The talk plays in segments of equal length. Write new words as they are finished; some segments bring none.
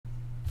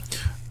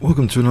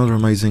Welcome to another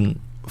amazing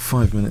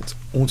 5-minute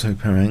auto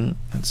pairing.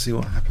 Let's see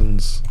what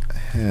happens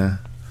here.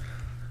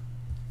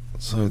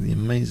 So the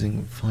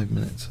amazing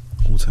 5-minute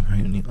auto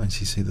pairing in the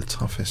ICC, the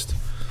toughest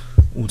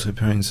auto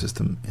pairing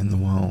system in the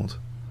world.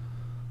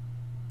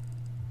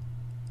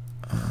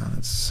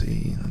 Let's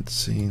see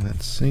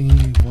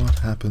what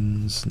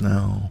happens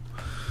now.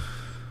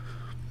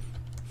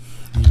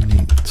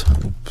 Unique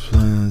title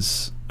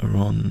players are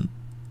on.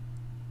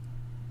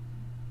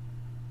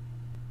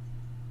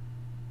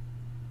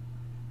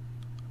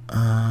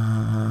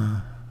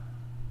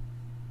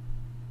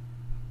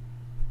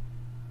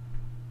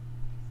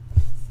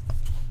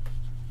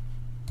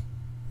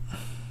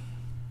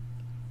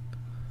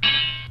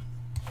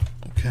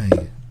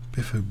 Okay,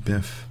 Biffo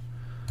Biff,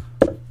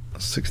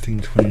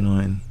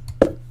 1629.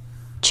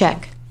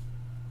 Check.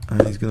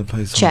 And he's going to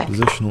play some Check.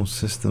 Positional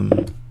system.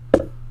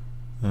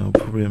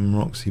 Probably a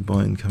Roxy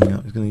bind coming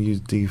up. He's going to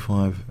use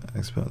D5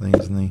 expertly,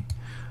 isn't he?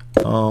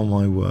 Oh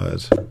my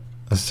word,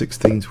 a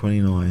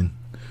 1629.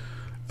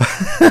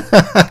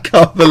 I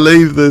can't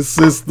believe this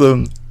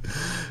system.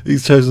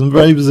 He's chosen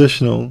very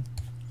positional.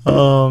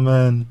 Oh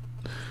man,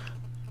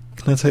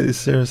 can I take this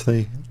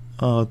seriously?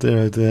 Oh dear,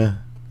 oh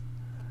dear.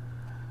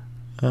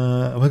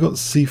 Have I got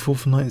C4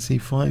 for knight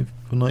C5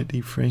 for knight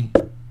D3?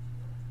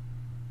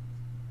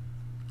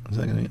 Is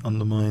that going to be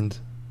undermined?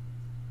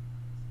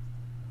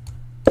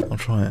 I'll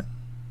try it.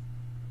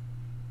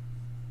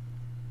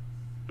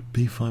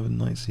 B5 and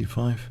knight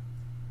C5.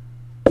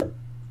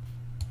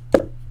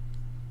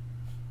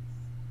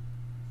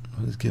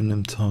 I was giving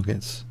him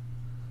targets.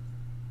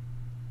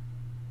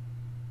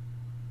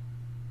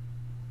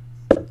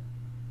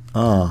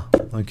 Ah,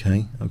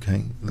 okay.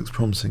 Looks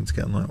promising to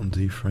get a knight on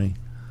D3.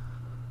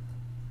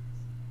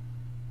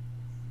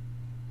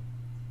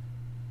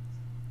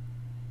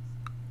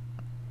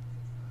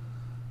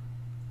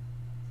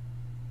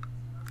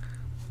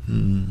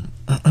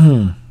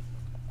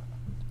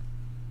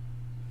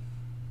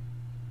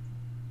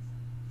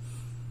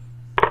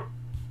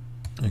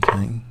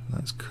 Okay,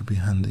 that could be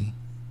handy.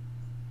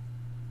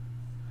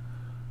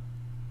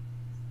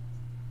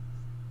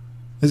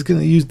 He's going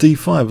to use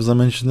D5 as I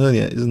mentioned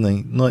earlier, isn't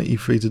he? Knight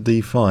E3 to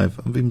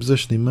D5. I'm being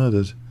positionally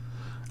murdered.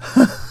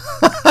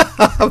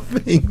 I'm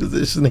being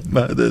positionally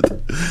murdered.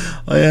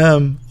 I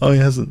am. Oh, he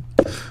hasn't.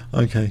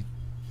 Okay,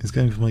 he's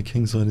going for my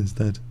king side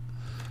instead.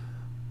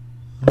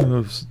 I'm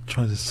going to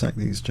try to sack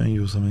the exchange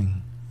or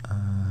something.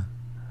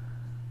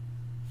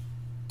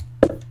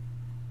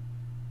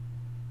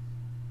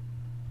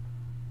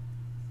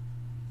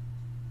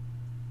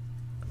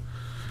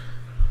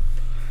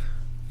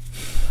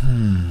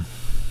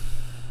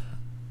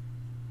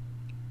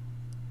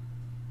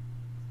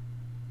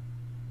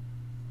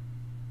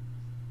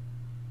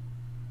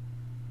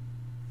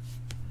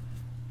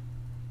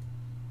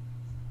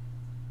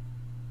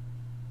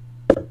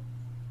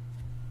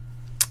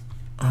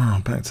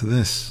 Back to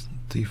this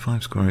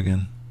D5 square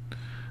again.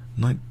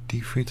 Knight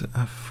D3 to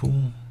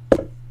F4.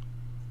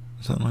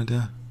 Is that an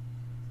idea?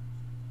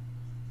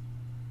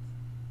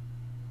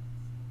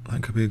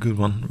 That could be a good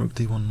one. Rook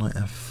D1, Knight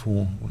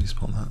F4. What do you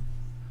spot that?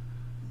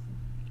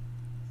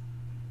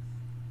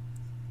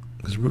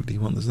 Because Rook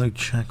D1, there's no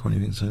check or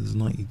anything, so there's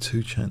Knight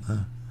E2 check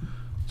there.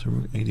 So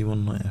Rook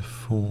AD1, Knight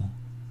F4.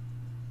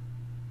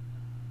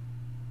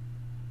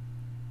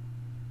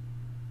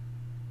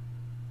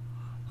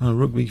 Oh,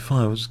 Rook B5,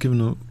 I was just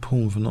given a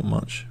pawn for not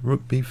much.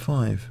 Rook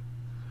B5.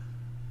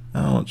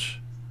 Ouch.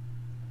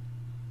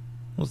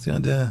 What's the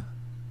idea?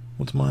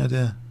 What's my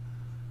idea?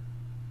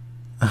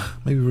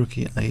 Maybe Rook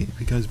E8, if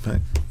he goes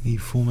back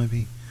E4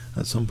 maybe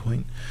at some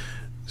point.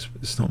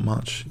 It's not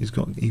much. He's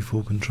got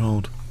E4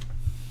 controlled.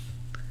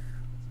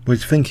 But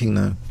he's thinking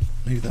though.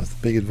 Maybe that's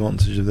the big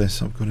advantage of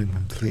this. I've got him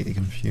completely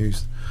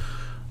confused.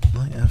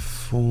 Knight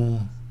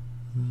F4.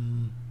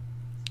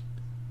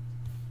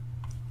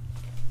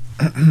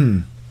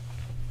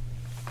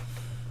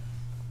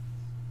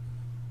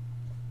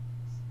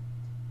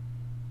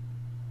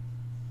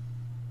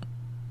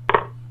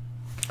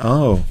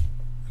 Oh,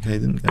 okay,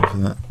 didn't go for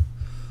that.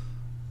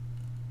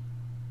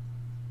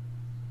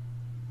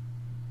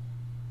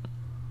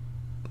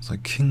 It's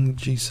like King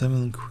G7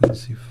 and Queen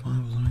C5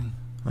 or something.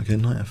 Okay,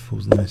 Knight F4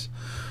 is nice.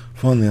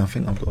 Finally, I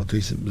think I've got a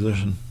decent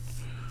position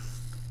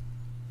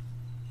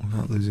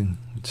without losing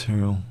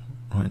material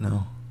right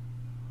now.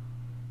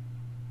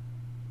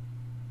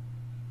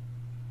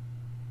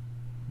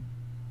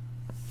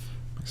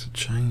 Makes a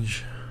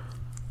change.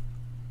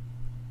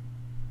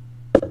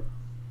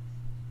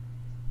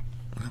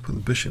 Put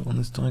the bishop on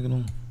this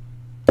diagonal.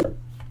 That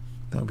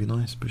would be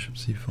nice. Bishop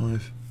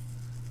C5.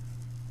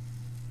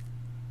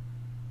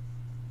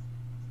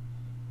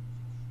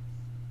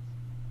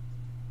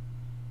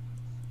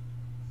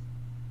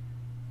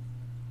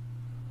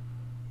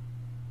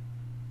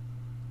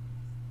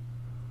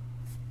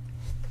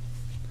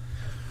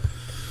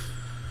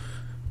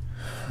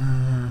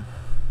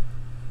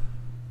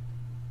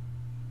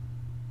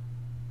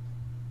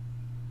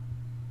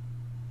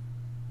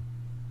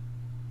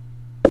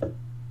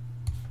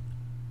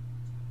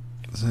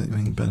 Is there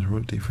anything better?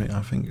 Rook D3.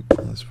 I think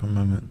that's for a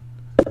moment.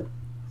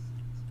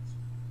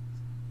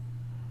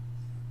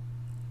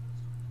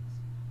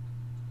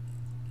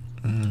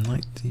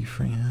 Knight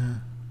d3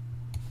 here.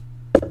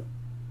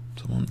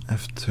 So on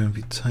f2 if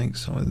he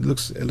takes. Oh, it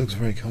looks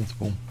very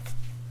comfortable.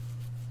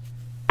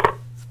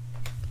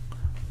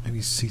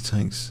 Maybe c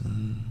takes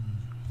and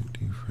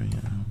d3.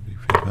 Yeah,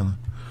 d3 better.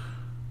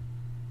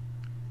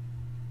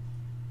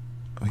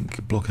 I think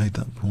could blockade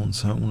that pawn,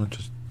 so I want to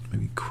just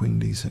maybe queen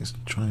d6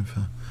 and try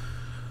for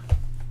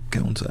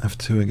get onto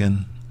f2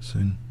 again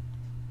soon.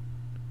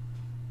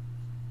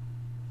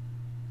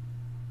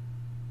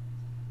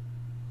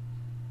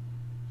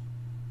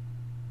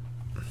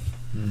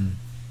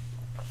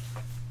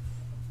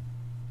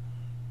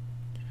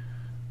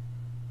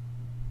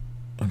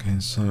 Okay,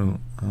 so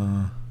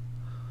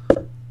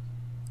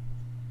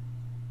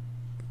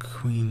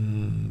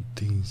queen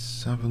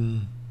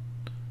d7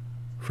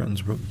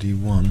 threatens rook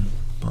d1,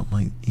 but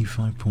my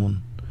e5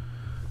 pawn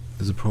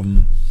is a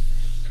problem.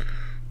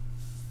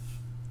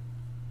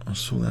 I'll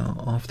sort that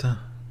out after.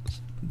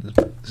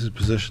 This is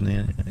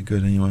positioning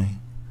good anyway,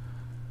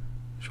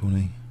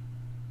 surely.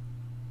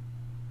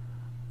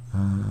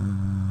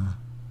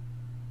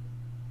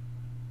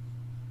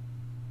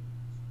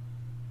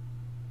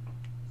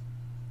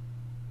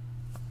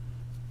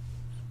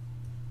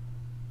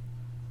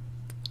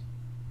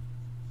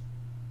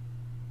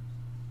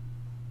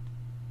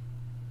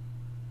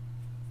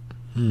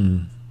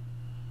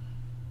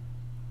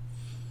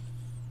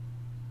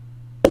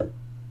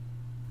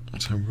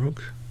 So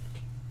rook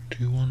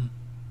d1.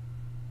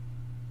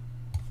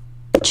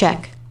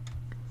 Check.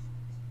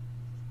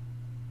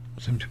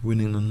 Seem to be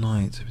winning the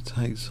knight. If it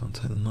takes, I'll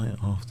take the knight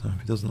after.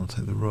 If it doesn't, I'll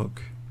take the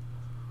rook.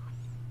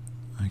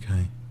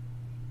 Okay.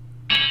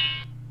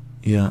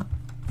 Yeah,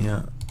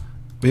 yeah.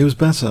 But he was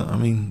better. I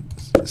mean,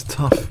 it's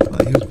tough,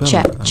 but he was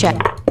better. Check.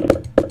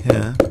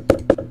 Yeah.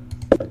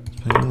 He's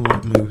playing all the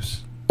right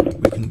moves.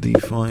 We can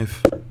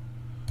d5.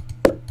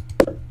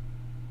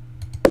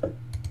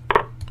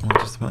 Oh,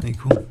 just about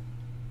equal.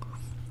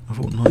 I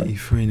thought knight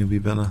e3 would be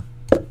better.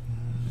 The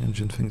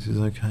engine thinks it's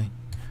okay.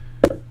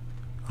 I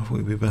thought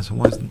it would be better.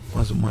 Why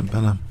isn't white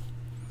better?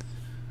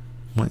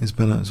 White is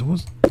better. So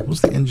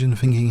what's the engine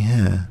thinking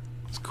here?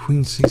 It's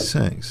queen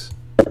c6.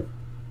 I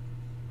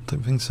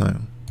don't think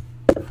so.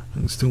 I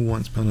think still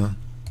white's better.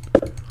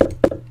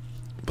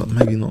 But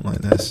maybe not like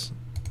this.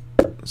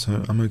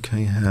 So I'm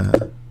okay here.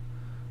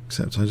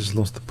 Except I just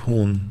lost the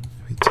pawn.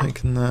 If he'd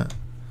taken that...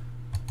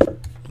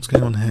 What's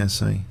going on here,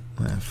 say?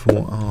 Knight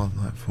f4. Ah,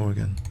 knight f4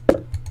 again.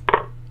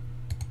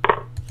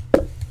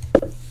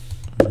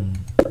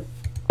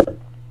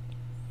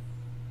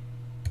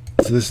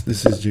 So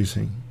this is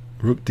juicy.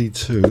 Rook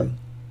d2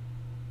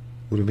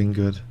 would have been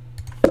good.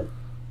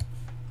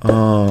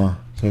 Ah,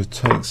 so it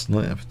takes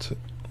knight f2,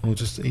 or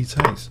just e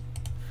takes.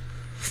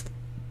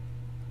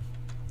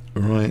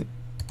 Right.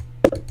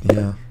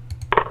 Yeah.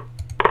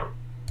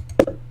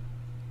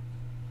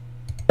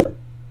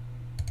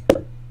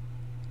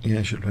 Yeah,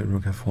 I should play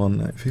rook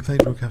f1. If he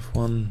played rook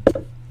f1,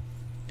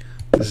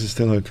 this is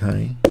still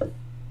okay.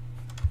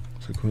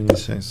 So queen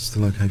e6 is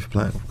still okay for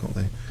black. We've got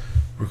the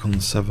rook on the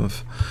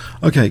 7th.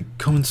 Okay,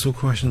 comments or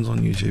questions on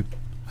YouTube.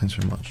 Thanks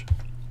very much.